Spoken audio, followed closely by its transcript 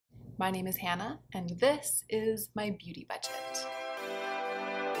My name is Hannah, and this is my beauty budget.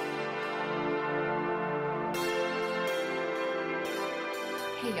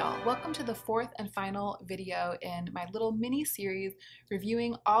 Hey y'all, welcome to the fourth and final video in my little mini series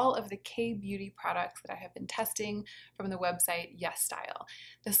reviewing all of the K-beauty products that I have been testing from the website YESSTYLE.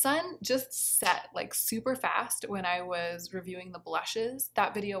 The sun just set like super fast when I was reviewing the blushes.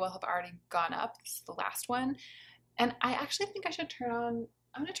 That video will have already gone up, this is the last one. And I actually think I should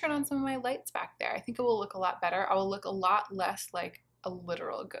I'm gonna turn on some of my lights back there. I think it will look a lot better. I will look a lot less like a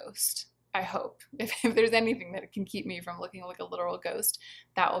literal ghost. I hope. If there's anything that can keep me from looking like a literal ghost,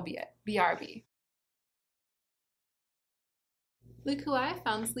 that will be it. BRB. Look who I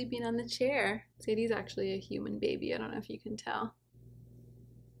found sleeping on the chair. Sadie's actually a human baby. I don't know if you can tell.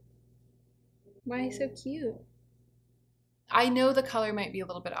 Why is he so cute? I know the color might be a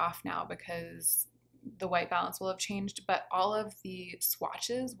little bit off now because the white balance will have changed, but all of the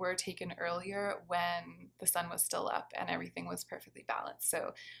swatches were taken earlier when the sun was still up and everything was perfectly balanced.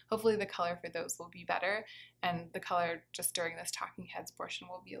 So hopefully the color for those will be better, and the color just during this talking heads portion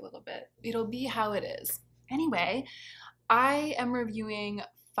will be a little bit, it'll be how it is. Anyway, I am reviewing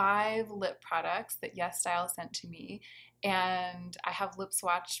 5 lip products that YESSTYLE sent to me, and I have lip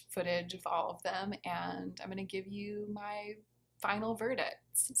swatch footage of all of them, and I'm gonna give you my final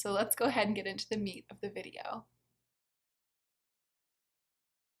verdicts. So let's go ahead and get into the meat of the video.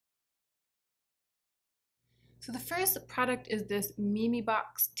 So the first product is this Mimi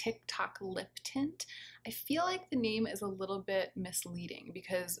Box TikTok lip tint. I feel like the name is a little bit misleading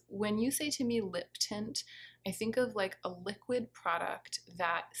because when you say to me lip tint, I think of like a liquid product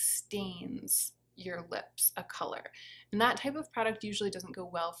that stains your lips a color. And that type of product usually doesn't go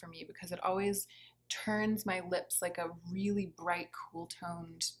well for me because it always turns my lips like a really bright, cool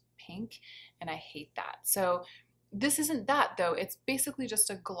toned pink, and I hate that. So this isn't that though. It's basically just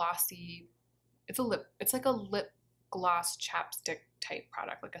a glossy, it's like a lip gloss chapstick type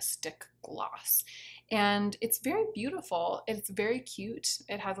product, like a stick gloss. And it's very beautiful. It's very cute.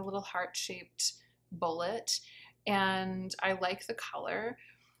 It has a little heart-shaped bullet, and I like the color.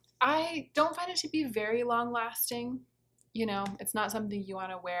 I don't find it to be very long lasting. You know, it's not something you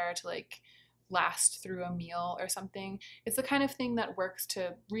want to wear to like last through a meal or something. It's the kind of thing that works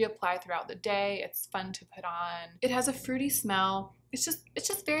to reapply throughout the day. It's fun to put on. It has a fruity smell. It's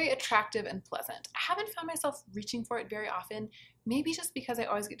just very attractive and pleasant. I haven't found myself reaching for it very often, maybe just because I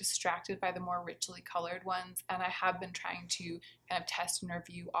always get distracted by the more richly colored ones, and I have been trying to kind of test and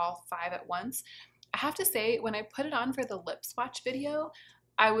review all 5 at once. I have to say, when I put it on for the lip swatch video,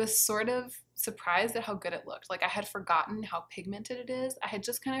 I was sort of surprised at how good it looked. Like I had forgotten how pigmented it is. I had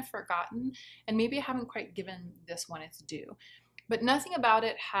just kind of forgotten, and maybe I haven't quite given this one its due. But nothing about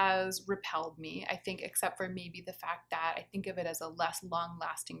it has repelled me, I think, except for maybe the fact that I think of it as a less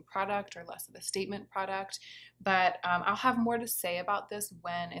long-lasting product or less of a statement product. But I'll have more to say about this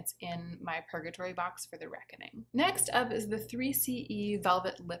when it's in my purgatory box for the reckoning. Next up is the 3CE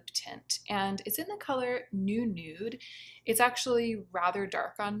Velvet Lip Tint, and it's in the color New Nude. It's actually rather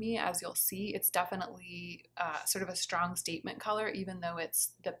dark on me, as you'll see. It's definitely sort of a strong statement color, even though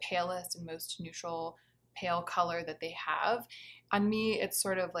it's the palest and most neutral pale color that they have. On me, it's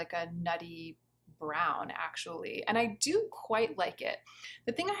sort of like a nutty brown, actually, and I do quite like it.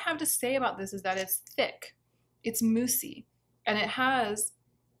 The thing I have to say about this is that it's thick, it's moussey, and it has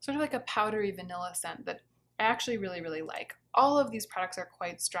sort of like a powdery vanilla scent that I actually really, really like. All of these products are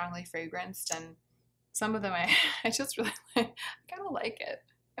quite strongly fragranced, and some of them I just really like. I kind of like it.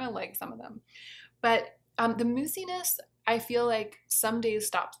 I kind of like some of them. But the moussiness, I feel like some days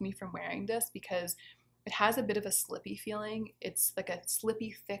stops me from wearing this because it has a bit of a slippy feeling. It's like a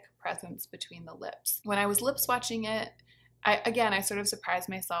slippy, thick presence between the lips. When I was lip swatching it, I sort of surprised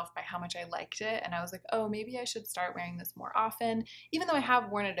myself by how much I liked it, and I was like, oh, maybe I should start wearing this more often. Even though I have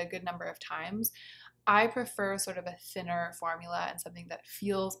worn it a good number of times, I prefer sort of a thinner formula and something that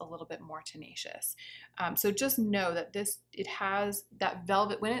feels a little bit more tenacious. So just know that it has that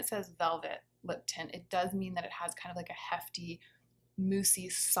velvet, when it says velvet lip tint, it does mean that it has kind of like a hefty, moussey,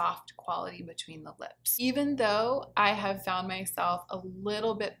 soft quality between the lips. Even though I have found myself a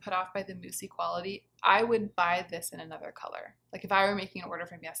little bit put off by the moussey quality, I would buy this in another color. Like if I were making an order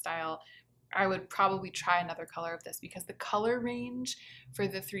from YESSTYLE, I would probably try another color of this because the color range for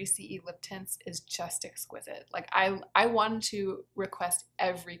the 3CE lip tints is just exquisite. Like I wanted to request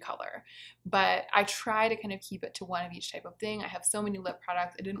every color, but I try to kind of keep it to one of each type of thing. I have so many lip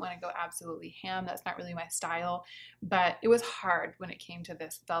products. I didn't want to go absolutely ham. That's not really my style, but it was hard when it came to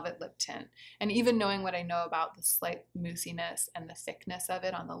this velvet lip tint. And even knowing what I know about the slight moussiness and the thickness of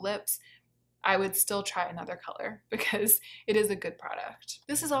it on the lips, I would still try another color because it is a good product.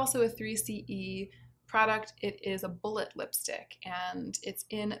 This is also a 3CE product. It is a bullet lipstick and it's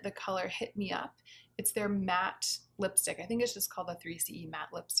in the color Hit Me Up. It's their matte lipstick. I think it's just called the 3CE matte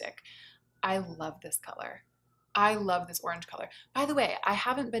lipstick. I love this color. I love this orange color. By the way, I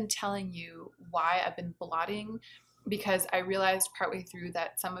haven't been telling you why I've been blotting because I realized partway through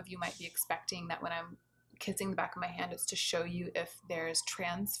that some of you might be expecting that when I'm kissing the back of my hand, it's to show you if there's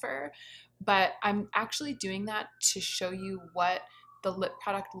transfer, but I'm actually doing that to show you what the lip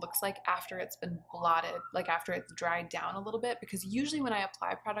product looks like after it's been blotted, like after it's dried down a little bit, because usually when I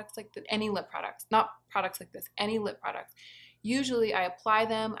apply products like this, any lip products, not products like this, any lip products, usually I apply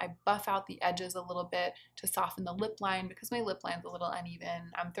them, I buff out the edges a little bit to soften the lip line because my lip line's a little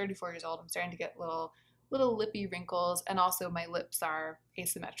uneven. I'm 34 years old, I'm starting to get little lippy wrinkles, and also my lips are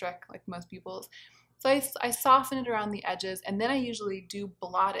asymmetric like most people's. So I soften it around the edges, and then I usually do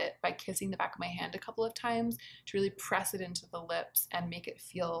blot it by kissing the back of my hand a couple of times to really press it into the lips and make it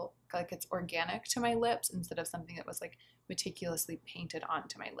feel like it's organic to my lips instead of something that was like meticulously painted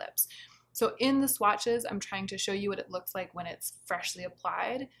onto my lips. So in the swatches, I'm trying to show you what it looks like when it's freshly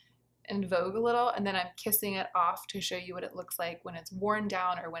applied and Vogue a little, and then I'm kissing it off to show you what it looks like when it's worn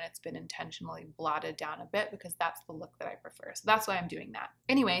down or when it's been intentionally blotted down a bit, because that's the look that I prefer. So that's why I'm doing that.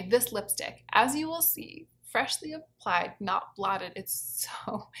 Anyway, this lipstick, as you will see, freshly applied, not blotted, it's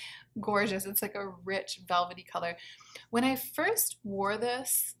so gorgeous. It's like a rich velvety color. When I first wore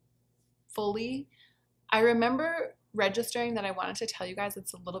this fully, I remember registering that I wanted to tell you guys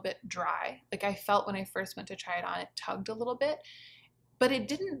it's a little bit dry. Like I felt when I first went to try it on, it tugged a little bit. But it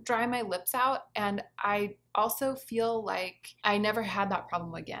didn't dry my lips out, and I also feel like I never had that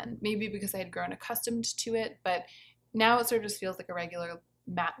problem again. Maybe because I had grown accustomed to it, but now it sort of just feels like a regular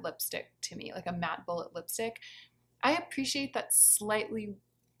matte lipstick to me, like a matte bullet lipstick. I appreciate that slightly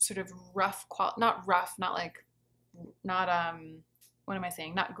sort of rough quality, not rough, not what am I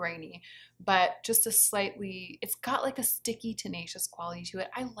saying? Not grainy, but just a slightly, it's got like a sticky, tenacious quality to it.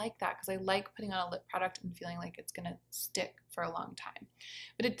 I like that because I like putting on a lip product and feeling like it's gonna stick for a long time.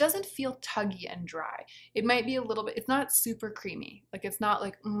 But it doesn't feel tuggy and dry. It might be a little bit, it's not super creamy. Like it's not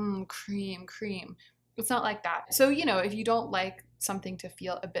like, cream. It's not like that. So, you know, if you don't like something to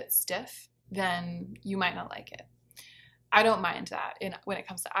feel a bit stiff, then you might not like it. I don't mind that when it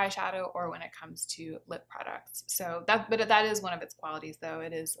comes to eyeshadow or when it comes to lip products. So but that is one of its qualities, though.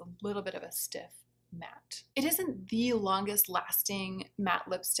 It is a little bit of a stiff matte. It isn't the longest lasting matte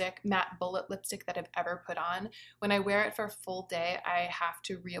bullet lipstick that I've ever put on. When I wear it for a full day, I have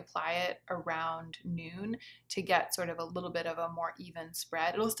to reapply it around noon to get sort of a little bit of a more even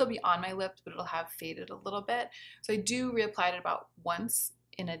spread. It'll still be on my lips, but it'll have faded a little bit. So I do reapply it about once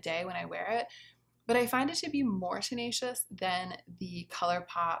in a day when I wear it. But I find it to be more tenacious than the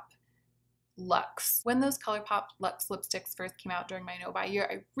ColourPop Luxe. When those ColourPop Luxe lipsticks first came out during my no-buy year,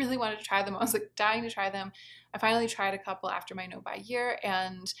 I really wanted to try them. I was like dying to try them. I finally tried a couple after my no-buy year,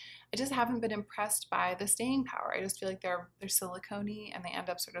 and I just haven't been impressed by the staying power. I just feel like they're silicone-y and they end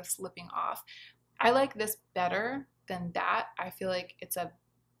up sort of slipping off. I like this better than that. I feel like it's a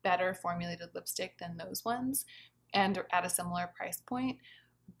better formulated lipstick than those ones and at a similar price point.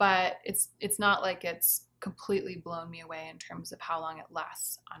 But it's not like it's completely blown me away in terms of how long it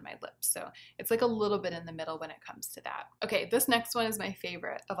lasts on my lips. So it's like a little bit in the middle when it comes to that. Okay, this next one is my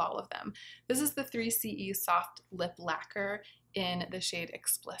favorite of all of them. This is the 3CE Soft Lip Lacquer in the shade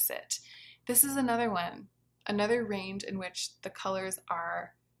Explicit. This is another one, another range in which the colors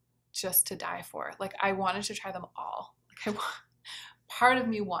are just to die for. Like I wanted to try them all. Part of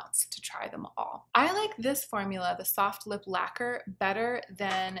me wants to try them all. I like this formula, the Soft Lip Lacquer, better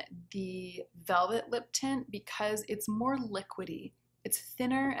than the Velvet Lip Tint because it's more liquidy. It's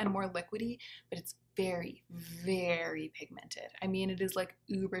thinner and more liquidy, but it's very, very pigmented. I mean, it is like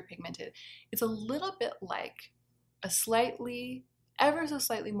uber pigmented. It's a little bit like a ever so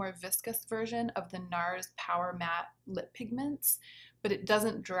slightly more viscous version of the NARS Power Matte Lip Pigments, but it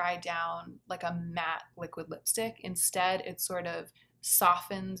doesn't dry down like a matte liquid lipstick. Instead, it sort of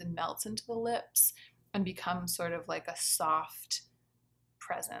softens and melts into the lips and becomes sort of like a soft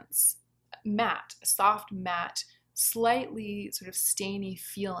presence. Matte, soft matte, slightly sort of stainy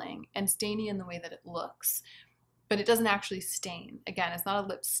feeling, and stainy in the way that it looks, but it doesn't actually stain. Again, it's not a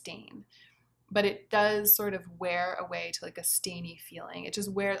lip stain, but it does sort of wear away to like a stainy feeling. It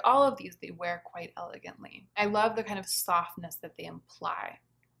just wears, all of these, they wear quite elegantly. I love the kind of softness that they imply.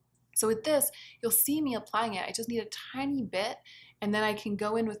 So with this, you'll see me applying it. I just need a tiny bit, and then I can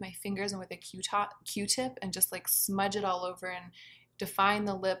go in with my fingers and with a Q-tip and just like smudge it all over and define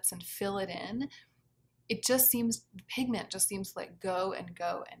the lips and fill it in. It just seems, the pigment just seems to like go and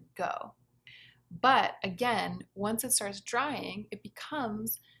go and go. But again, once it starts drying, it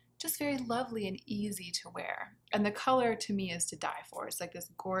becomes just very lovely and easy to wear. And the color to me is to die for. It's like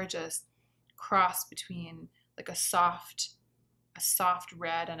this gorgeous cross between like a soft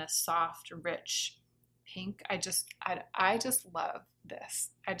red and a soft, rich pink. I just love this.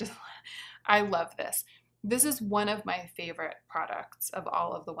 I love this. This is one of my favorite products of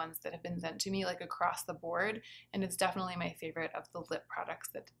all of the ones that have been sent to me, like across the board, and it's definitely my favorite of the lip products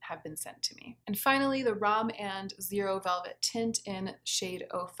that have been sent to me. And finally, the Rum and Zero Velvet Tint in shade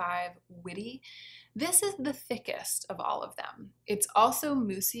 05 Witty. This is the thickest of all of them. It's also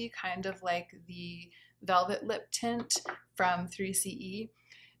moussey, kind of like the Velvet Lip Tint from 3CE,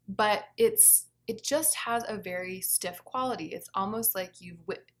 but it just has a very stiff quality. It's almost like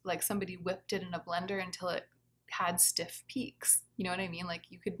somebody whipped it in a blender until it had stiff peaks. You know what I mean? Like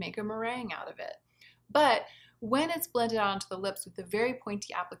you could make a meringue out of it. But when it's blended onto the lips with a very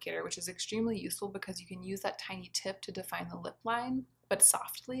pointy applicator, which is extremely useful because you can use that tiny tip to define the lip line, but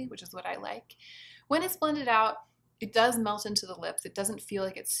softly, which is what I like. When it's blended out, it does melt into the lips. It doesn't feel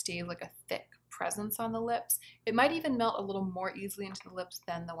like it stays like a thick presence on the lips. It might even melt a little more easily into the lips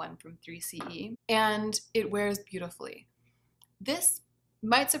than the one from 3CE, and it wears beautifully. This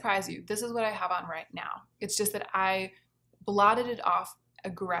might surprise you. This is what I have on right now. It's just that I blotted it off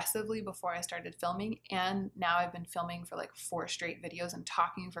aggressively before I started filming, and now I've been filming for like 4 straight videos and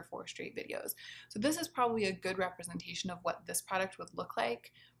talking for 4 straight videos. So this is probably a good representation of what this product would look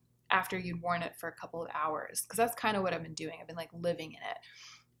like after you'd worn it for a couple of hours, because that's kind of what I've been doing. I've been like living in it.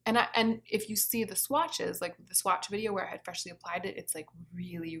 And if you see the swatches, like the swatch video where I had freshly applied it, it's like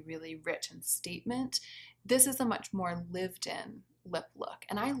really, really rich and statement. This is a much more lived in lip look.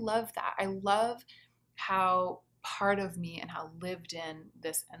 And I love that. I love how part of me and how lived in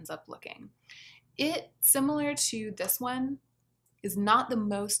this ends up looking. It, similar to this one, is not the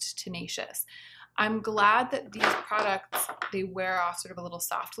most tenacious. I'm glad that these products, they wear off sort of a little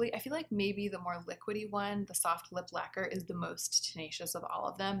softly. I feel like maybe the more liquidy one, the soft lip lacquer, is the most tenacious of all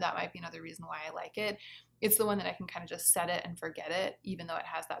of them. That might be another reason why I like it. It's the one that I can kind of just set it and forget it, even though it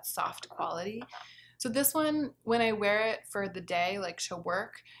has that soft quality. So this one, when I wear it for the day, like to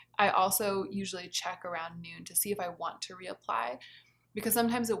work, I also usually check around noon to see if I want to reapply, because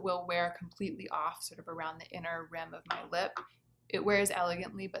sometimes it will wear completely off sort of around the inner rim of my lip. It wears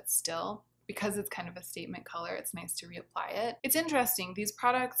elegantly, but still, because it's kind of a statement color, it's nice to reapply it. It's interesting. These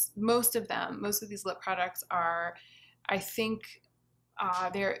products, most of these lip products are, I think,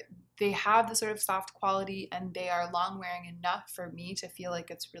 they have the sort of soft quality, and they are long wearing enough for me to feel like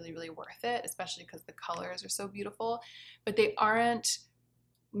it's really, really worth it, especially because the colors are so beautiful. But they aren't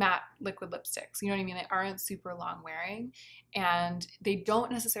matte liquid lipsticks. You know what I mean? They aren't super long wearing, and they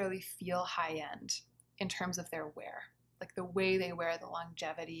don't necessarily feel high end in terms of their wear. Like the way they wear, the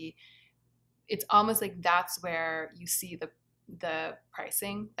longevity, it's almost like that's where you see the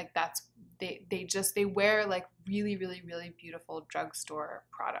pricing. Like that's, they wear like really, really, really beautiful drugstore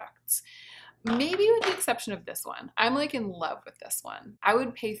products. Maybe with the exception of this one. I'm like in love with this one. I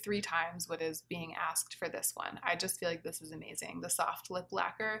would pay 3 times what is being asked for this one. I just feel like this is amazing. The soft lip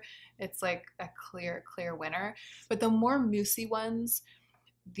lacquer, it's like a clear winner. But the more moussey ones,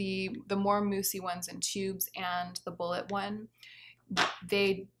 the more moussey ones in tubes and the bullet one,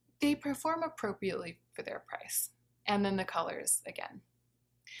 they perform appropriately for their price. And then the colors again.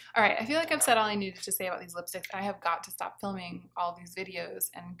 All right, I feel like I've said all I needed to say about these lipsticks. I have got to stop filming all these videos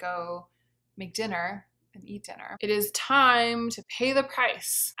and go make dinner and eat dinner. It is time to pay the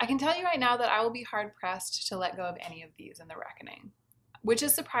price. I can tell you right now that I will be hard pressed to let go of any of these in the reckoning, which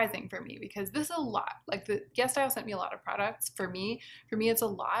is surprising for me because this is a lot. Like the YESSTYLE sent me a lot of products. For me it's a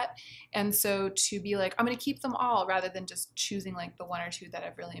lot. And so to be like, I'm gonna keep them all rather than just choosing like the 1 or 2 that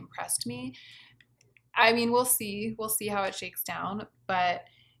have really impressed me. I mean, we'll see how it shakes down, but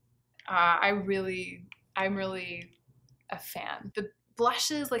I'm really a fan. The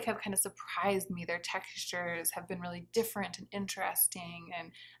blushes like have kind of surprised me. Their textures have been really different and interesting, and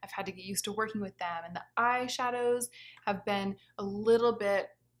I've had to get used to working with them. And the eyeshadows have been a little bit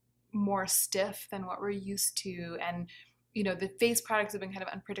more stiff than what we're used to. And, you know, the face products have been kind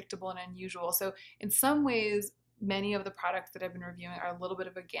of unpredictable and unusual. So in some ways, many of the products that I've been reviewing are a little bit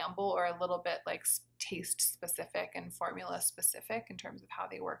of a gamble, or a little bit like taste specific and formula specific in terms of how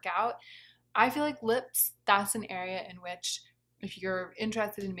they work out. I feel like lips, that's an area in which if you're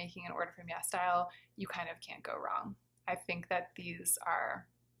interested in making an order from YESSTYLE, you kind of can't go wrong. I think that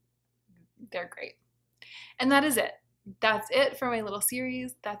they're great. And that is it. That's it for my little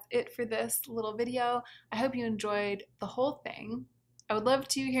series. That's it for this little video. I hope you enjoyed the whole thing. I would love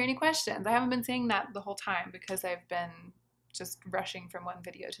to hear any questions. I haven't been saying that the whole time because I've been just rushing from one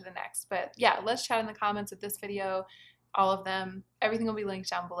video to the next. But yeah, let's chat in the comments of this video, all of them. Everything will be linked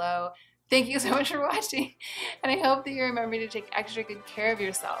down below. Thank you so much for watching, and I hope that you remember to take extra good care of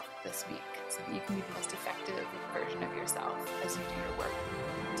yourself this week so that you can be the most effective version of yourself as you do your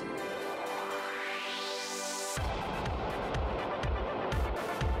work.